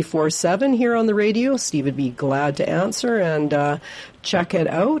 250-562-2347 here on the radio. Steve would be glad to answer and check it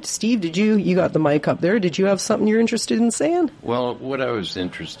out. Steve, you got the mic up there. Did you have something you're interested in saying? Well, what I was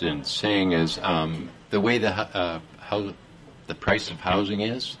interested in saying is the way how the price of housing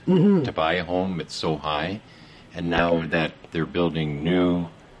is to buy a home, it's so high. And now that they're building new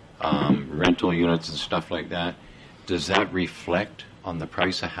rental units and stuff like that, does that reflect on the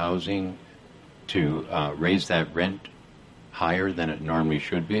price of housing to raise that rent higher than it normally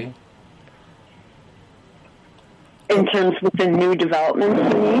should be? In terms of the new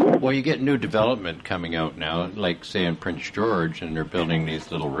developments, you mean? Well, you get new development coming out now, like, say, in Prince George, and they're building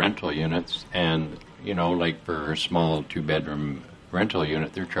these little rental units, and, like for a small two-bedroom rental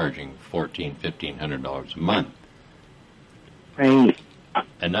unit, they're charging $1,400, $1,500 a month. Right.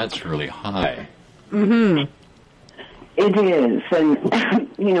 And that's really high. Mm-hmm. It is. And,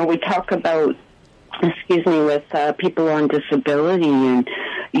 we talk about, with people on disability, and,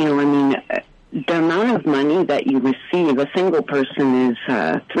 the amount of money that you receive, a single person, is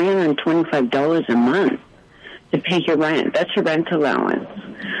 $325 a month to pay your rent. That's your rent allowance.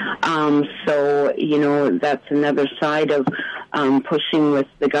 So, that's another side of pushing with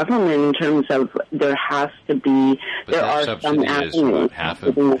the government in terms of there has to be, but there are some avenues. Half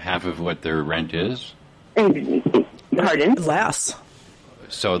of what their rent is? Pardon? Less.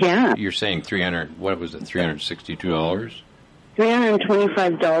 So you're saying $362?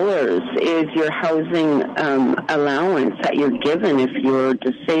 $325 is your housing allowance that you're given if you're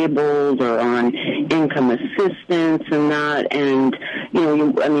disabled or on income assistance and that. And,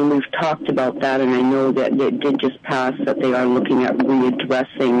 we've talked about that, and I know that it did just pass that they are looking at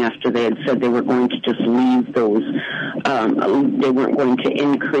readdressing after they had said they were going to just leave those, they weren't going to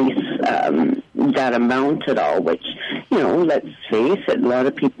increase that amount at all, which, let's face it, a lot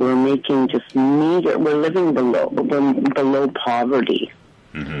of people are making just we're living below poverty.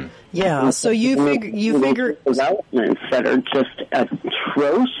 Mm-hmm. Yeah, so you figure developments that are just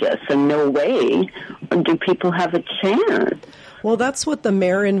atrocious, and no way do people have a chance. Well, that's what the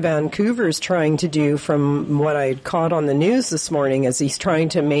mayor in Vancouver is trying to do from what I caught on the news this morning, is he's trying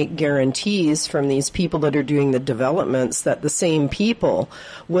to make guarantees from these people that are doing the developments that the same people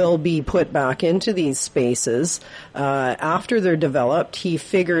will be put back into these spaces. After they're developed, he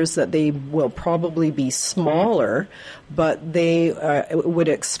figures that they will probably be smaller, but they would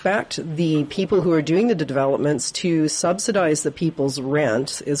expect the people who are doing the developments to subsidize the people's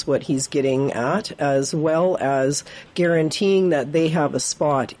rent, is what he's getting at, as well as guaranteeing that they have a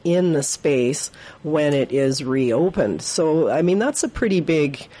spot in the space when it is reopened. So, that's a pretty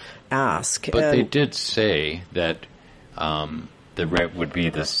big ask. But they did say that the rent would be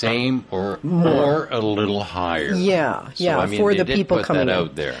the same or a little higher. Yeah, for the people coming in. That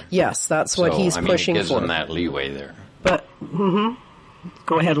out there. Yes, that's what he's pushing it gives for. them that leeway there. But,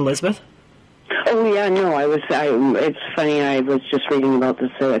 go ahead, Elizabeth. Oh, yeah, no, it's funny, I was just reading about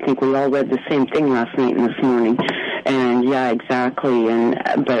this, I think we all read the same thing last night and this morning, and yeah, exactly,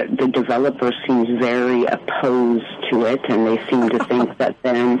 but the developer seems very opposed to it, and they seem to think that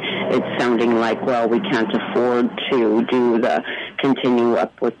then it's sounding like, well, we can't afford to continue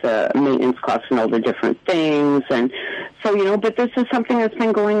up with the maintenance costs and all the different things, and so, but this is something that's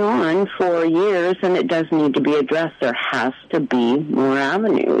been going on for years, and it does need to be addressed. There has to be more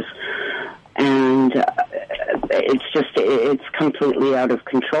avenues. And it's completely out of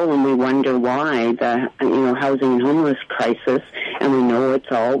control, and we wonder why the housing and homeless crisis, and we know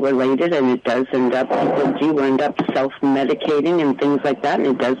it's all related, and it does people do end up self-medicating and things like that, and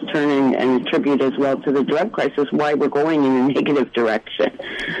it does turn and attribute as well to the drug crisis, why we're going in a negative direction.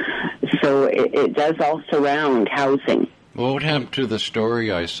 So it does all surround housing. Well, what happened to the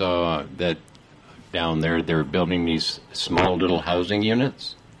story I saw that down there they're building these small little housing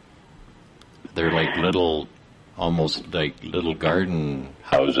units? They're like almost like little garden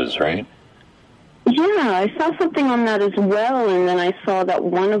houses, right? Yeah, I saw something on that as well, and then I saw that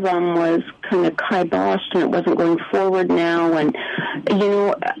one of them was kind of kiboshed and it wasn't going forward now, and,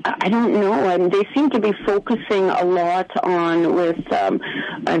 I don't know, they seem to be focusing a lot on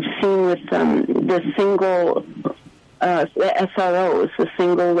I've seen with the single SROs, the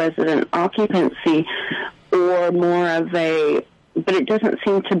single resident occupancy, or more of but it doesn't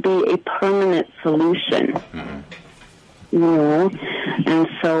seem to be a permanent solution. Mm-hmm. And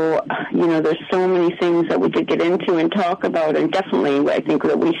so, there's so many things that we could get into and talk about, and definitely I think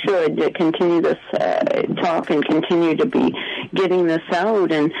that we should continue this talk and continue to be getting this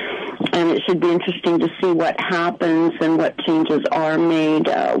out, and it should be interesting to see what happens and what changes are made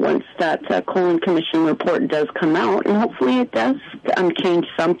once that Colon Commission report does come out, and hopefully it does change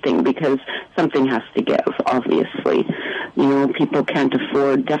something, because something has to give, obviously. People can't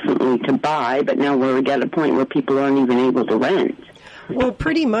afford definitely to buy, but now we're at a point where people aren't even able to rent. Well,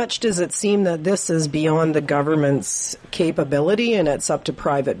 pretty much does it seem that this is beyond the government's capability, and it's up to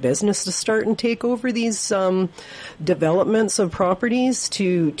private business to start and take over these developments of properties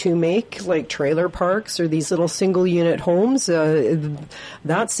to make, like, trailer parks or these little single-unit homes.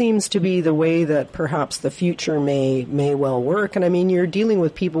 That seems to be the way that perhaps the future may well work. And, you're dealing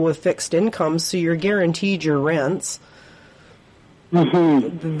with people with fixed incomes, so you're guaranteed your rents.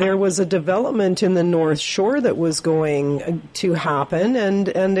 Mm-hmm. There was a development in the North Shore that was going to happen,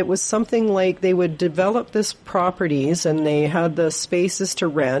 and it was something like they would develop this properties and they had the spaces to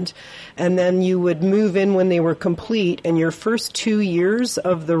rent, and then you would move in when they were complete, and your first 2 years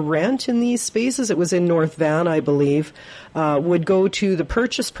of the rent in these spaces, it was in North Van, I believe, would go to the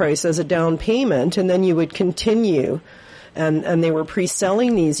purchase price as a down payment, and then you would continue. And they were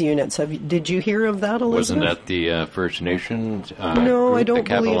pre-selling these units. Did you hear of that, Elizabeth? Wasn't that the First Nations No, group, I don't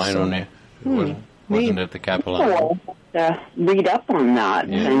the believe so. Wasn't it the Capilano? Read up on that.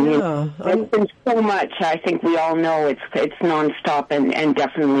 Yeah. There's been so much. I think we all know it's nonstop, and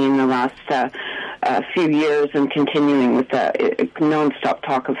definitely in the last few years and continuing with the nonstop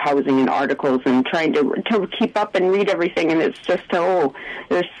talk of housing and articles and trying to keep up and read everything, and it's just,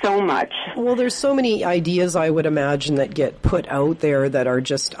 there's so much. Well, there's so many ideas, I would imagine, that get put out there that are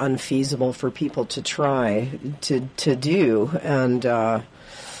just unfeasible for people to try to do, and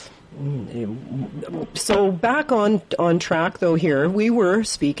so back on track, though, here we were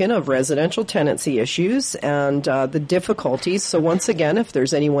speaking of residential tenancy issues and the difficulties. So once again, if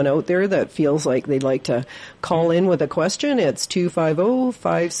there's anyone out there that feels like they'd like to call in with a question, it's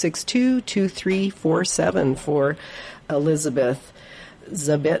 250-562-2347 for Elizabeth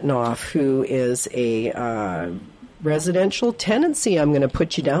Zabitnoff, who is a residential tenancy. I'm going to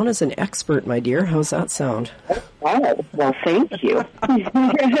put you down as an expert, my dear. How's that sound? Oh, well, thank you.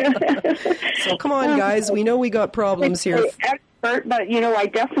 So come on, guys. We know we got problems here. Expert, but I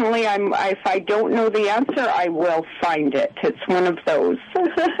definitely, if I don't know the answer, I will find it. It's one of those.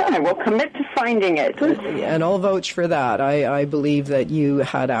 I will commit to finding it. And I'll vouch for that. I believe that you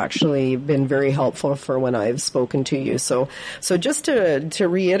had actually been very helpful for when I've spoken to you. So just to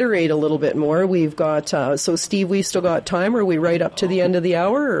reiterate a little bit more, we've got, so Steve, we've still got time. Are we right up to the end of the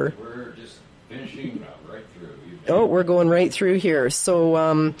hour? Or? We're just finishing right through. Oh, we're going right through here.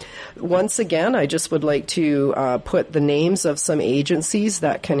 So once again, I just would like to put the names of some agencies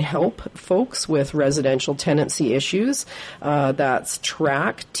that can help folks with residential tenancy issues. That's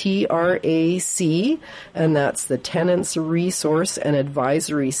TRAC, TRAC, and that's the Tenants Resource and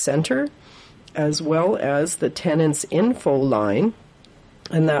Advisory Center, as well as the Tenants Info Line.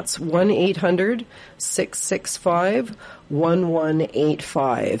 And that's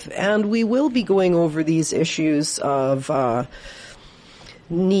 1-800-665-1185. And we will be going over these issues of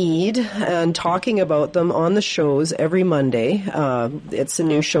need and talking about them on the shows every Monday. It's a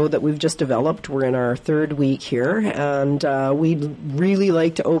new show that we've just developed. We're in our third week here, and we'd really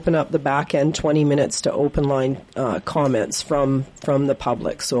like to open up the back end 20 minutes to open line comments from the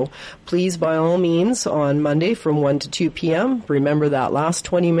public. So please, by all means, on Monday from 1 to 2 p.m., remember that last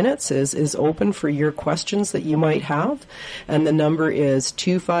 20 minutes is open for your questions that you might have, and the number is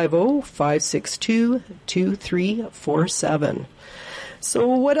 250-562-2347. So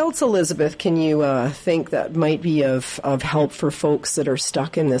what else, Elizabeth, can you think that might be of help for folks that are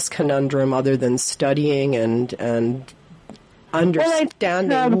stuck in this conundrum other than studying and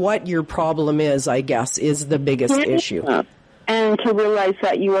understanding what your problem is, I guess, is the biggest issue? And to realize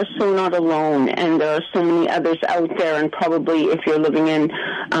that you are so not alone, and there are so many others out there, and probably if you're living in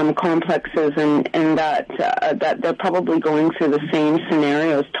complexes and that they're probably going through the same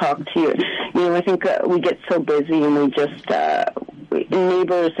scenarios, talk to you. I think we get so busy and we just...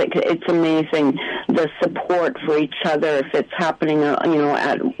 neighbors, it's amazing the support for each other. If it's happening,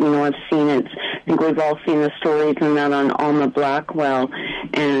 I've seen it. I think we've all seen the stories and that on Alma Blackwell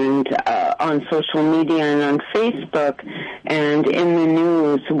and on social media and on Facebook and in the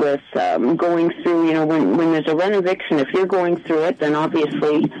news with going through, when there's a renoviction, if you're going through it, then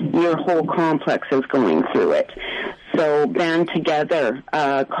obviously your whole complex is going through it. So band together,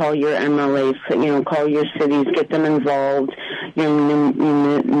 call your MLAs, call your cities, get them involved, your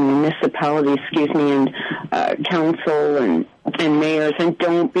municipality, and council and mayors, and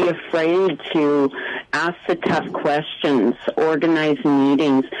don't be afraid to ask the tough questions, organize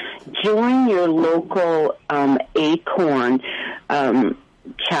meetings, join your local ACORN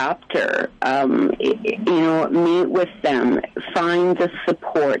chapter, meet with them, find the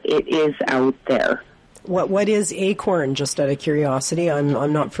support. It is out there. What is ACORN, just out of curiosity?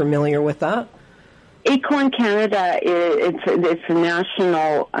 I'm not familiar with that. ACORN Canada, it's a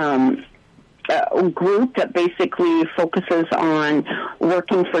national group that basically focuses on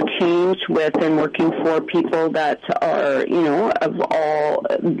working for change with and working for people that are, of all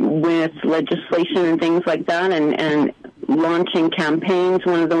with legislation and things like that, and launching campaigns.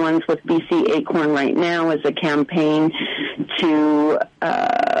 One of the ones with BC ACORN right now is a campaign to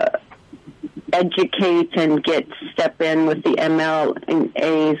educate and step in with the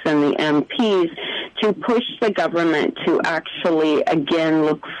MLAs and the MPs to push the government to actually, again,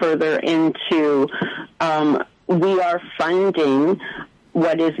 look further into we are funding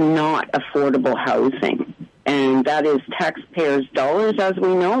what is not affordable housing. And that is taxpayers' dollars, as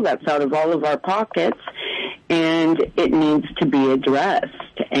we know. That's out of all of our pockets. And it needs to be addressed.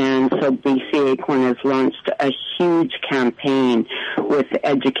 And so BC ACORN has launched a huge campaign with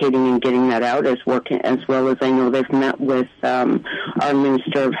educating and getting that out, as well as I know they've met with our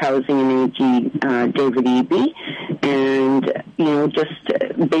Minister of Housing and AG, David Eby. And, just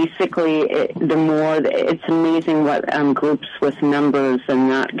basically it's amazing what groups with numbers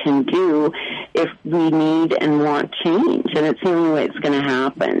and that can do if we need and want change, and it's the only way it's going to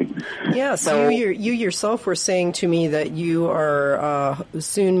happen. Yeah, so you yourself were saying to me that you are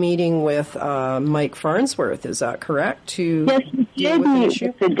soon meeting with Mike Farnsworth, is that correct? Yes, we did meet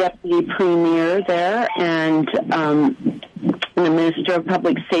with the Deputy Premier there and the Minister of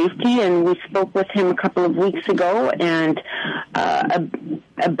Public Safety, and we spoke with him a couple of weeks ago and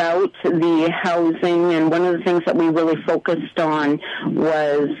about the housing, and one of the things that we really focused on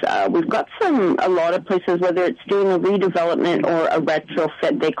was we've got a lot of places, whether it's doing a redevelopment or a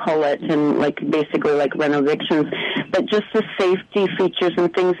retrofit, they call it, and basically like renovictions, but just the safety features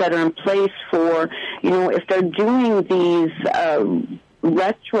and things that are in place for, if they're doing these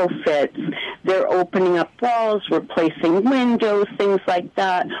retrofits, they're opening up walls, replacing windows, things like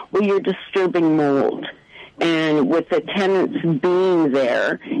that, where you're disturbing mold. And with the tenants being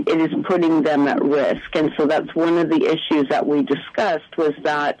there, it is putting them at risk. And so that's one of the issues that we discussed, was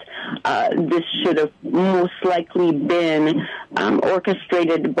that this should have most likely been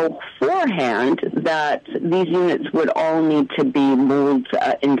orchestrated beforehand, that these units would all need to be mold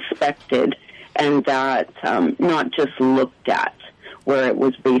inspected, and that not just looked at, where it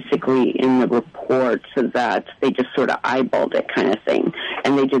was basically in the report, so that they just sort of eyeballed it kind of thing,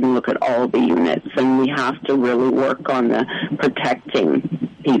 and they didn't look at all the units. And we have to really work on the protecting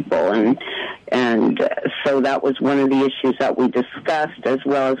people, and so that was one of the issues that we discussed, as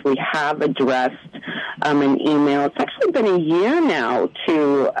well as we have addressed an email. It's actually been a year now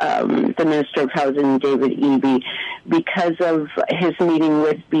to the Minister of Housing, David Eby, because of his meeting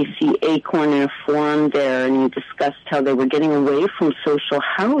with BC Acorn in a forum there, and he discussed how they were getting away from social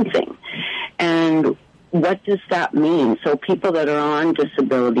housing. And what does that mean? So people that are on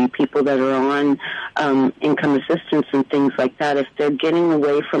disability, people that are on income assistance and things like that, if they're getting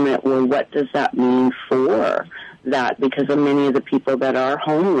away from it, well, what does that mean for that? Because of many of the people that are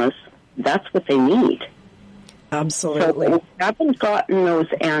homeless, that's what they need. Absolutely. So we haven't gotten those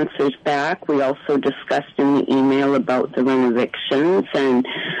answers back. We also discussed in the email about the renovictions, and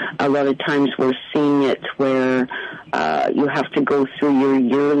a lot of times we're seeing it where you have to go through your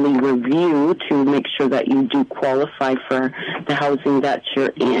yearly review to make sure that you do qualify for the housing that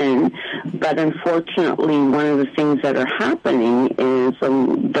you're in. But unfortunately, one of the things that are happening is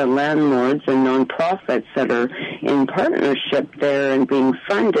the landlords and nonprofits that are in partnership there and being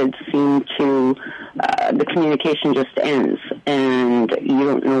funded seem to, the communication just ends, and you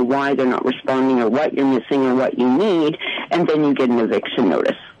don't know why they're not responding or what you're missing or what you need, and then you get an eviction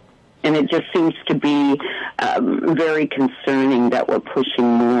notice. And it just seems to be very concerning that we're pushing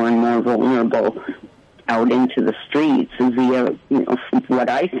more and more vulnerable out into the streets via, what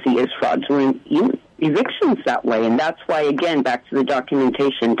I see as fraudulent evictions that way. And that's why, again, back to the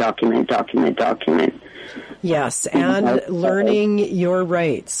documentation, document. Yes, and learning your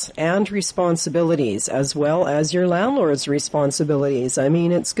rights and responsibilities, as well as your landlord's responsibilities. I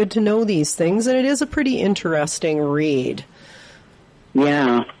mean, it's good to know these things, and it is a pretty interesting read.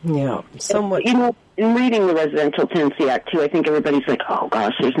 Yeah. Yeah. Somewhat. In reading the Residential Tenancy Act, too, I think everybody's like, oh,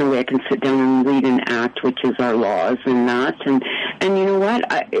 gosh, there's no way I can sit down and read an act, which is our laws and that. And you know what?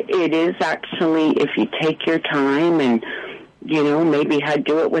 It is actually, if you take your time and, maybe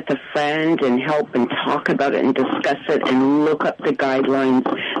do it with a friend and help and talk about it and discuss it and look up the guidelines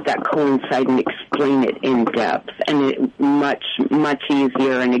that coincide and explain it in depth. And it much, much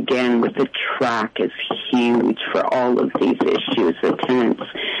easier. And again, with the track is huge for all of these issues. The Tenants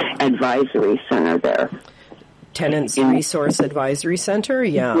Advisory Center there. Tenants Resource Advisory Center?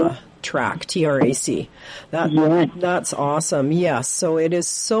 Yeah. TRAC, TRAC. That's awesome. Yes. So it is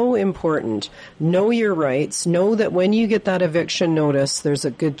so important. Know your rights. Know that when you get that eviction notice, there's a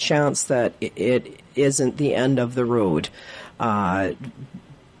good chance that it isn't the end of the road.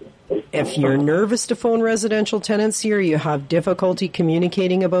 If you're nervous to phone residential tenancy or you have difficulty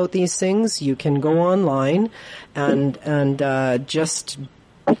communicating about these things, you can go online and just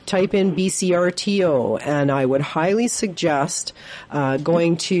type in BCRTO, and I would highly suggest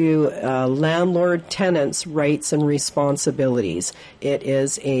going to Landlord Tenants Rights and Responsibilities. It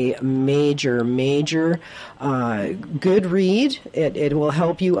is a major good read. It will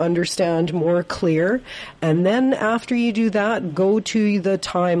help you understand more clear. And then after you do that, go to the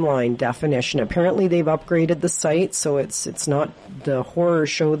timeline definition. Apparently they've upgraded the site, so it's not the horror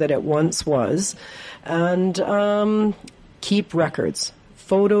show that it once was. And keep records.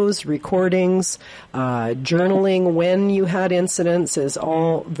 Photos, recordings, journaling when you had incidents is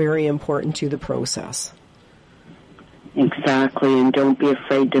all very important to the process. Exactly, and don't be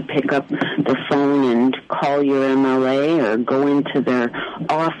afraid to pick up the phone and call your MLA or go into their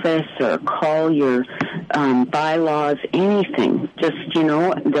office or call your bylaws, anything. Just,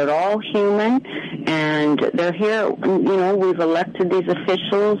 they're all human, and they're here, we've elected these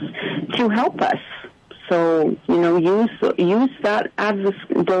officials to help us. So, use that as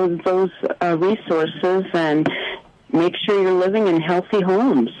those resources and make sure you're living in healthy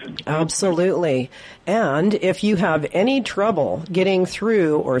homes. Absolutely. And if you have any trouble getting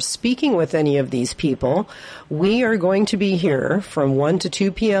through or speaking with any of these people, we are going to be here from 1 to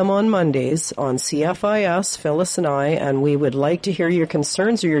 2 p.m. on Mondays on CFIS, Phyllis and I, and we would like to hear your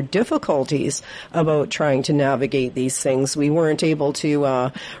concerns or your difficulties about trying to navigate these things. We weren't able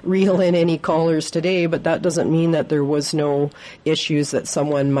to reel in any callers today, but that doesn't mean that there was no issues that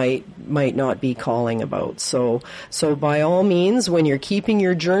someone might not be calling about. So by all means, when you're keeping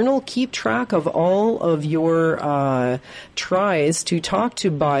your journal, keep track of all of your tries to talk to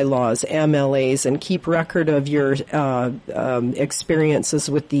bylaws, MLAs, and keep record of your experiences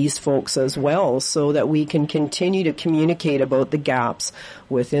with these folks as well, so that we can continue to communicate about the gaps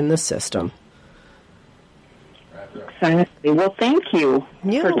within the system. Exactly. Well, thank you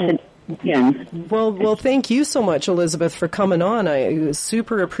for today. Yeah. Well, thank you so much, Elizabeth, for coming on. I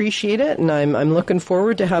super appreciate it, and I'm looking forward to having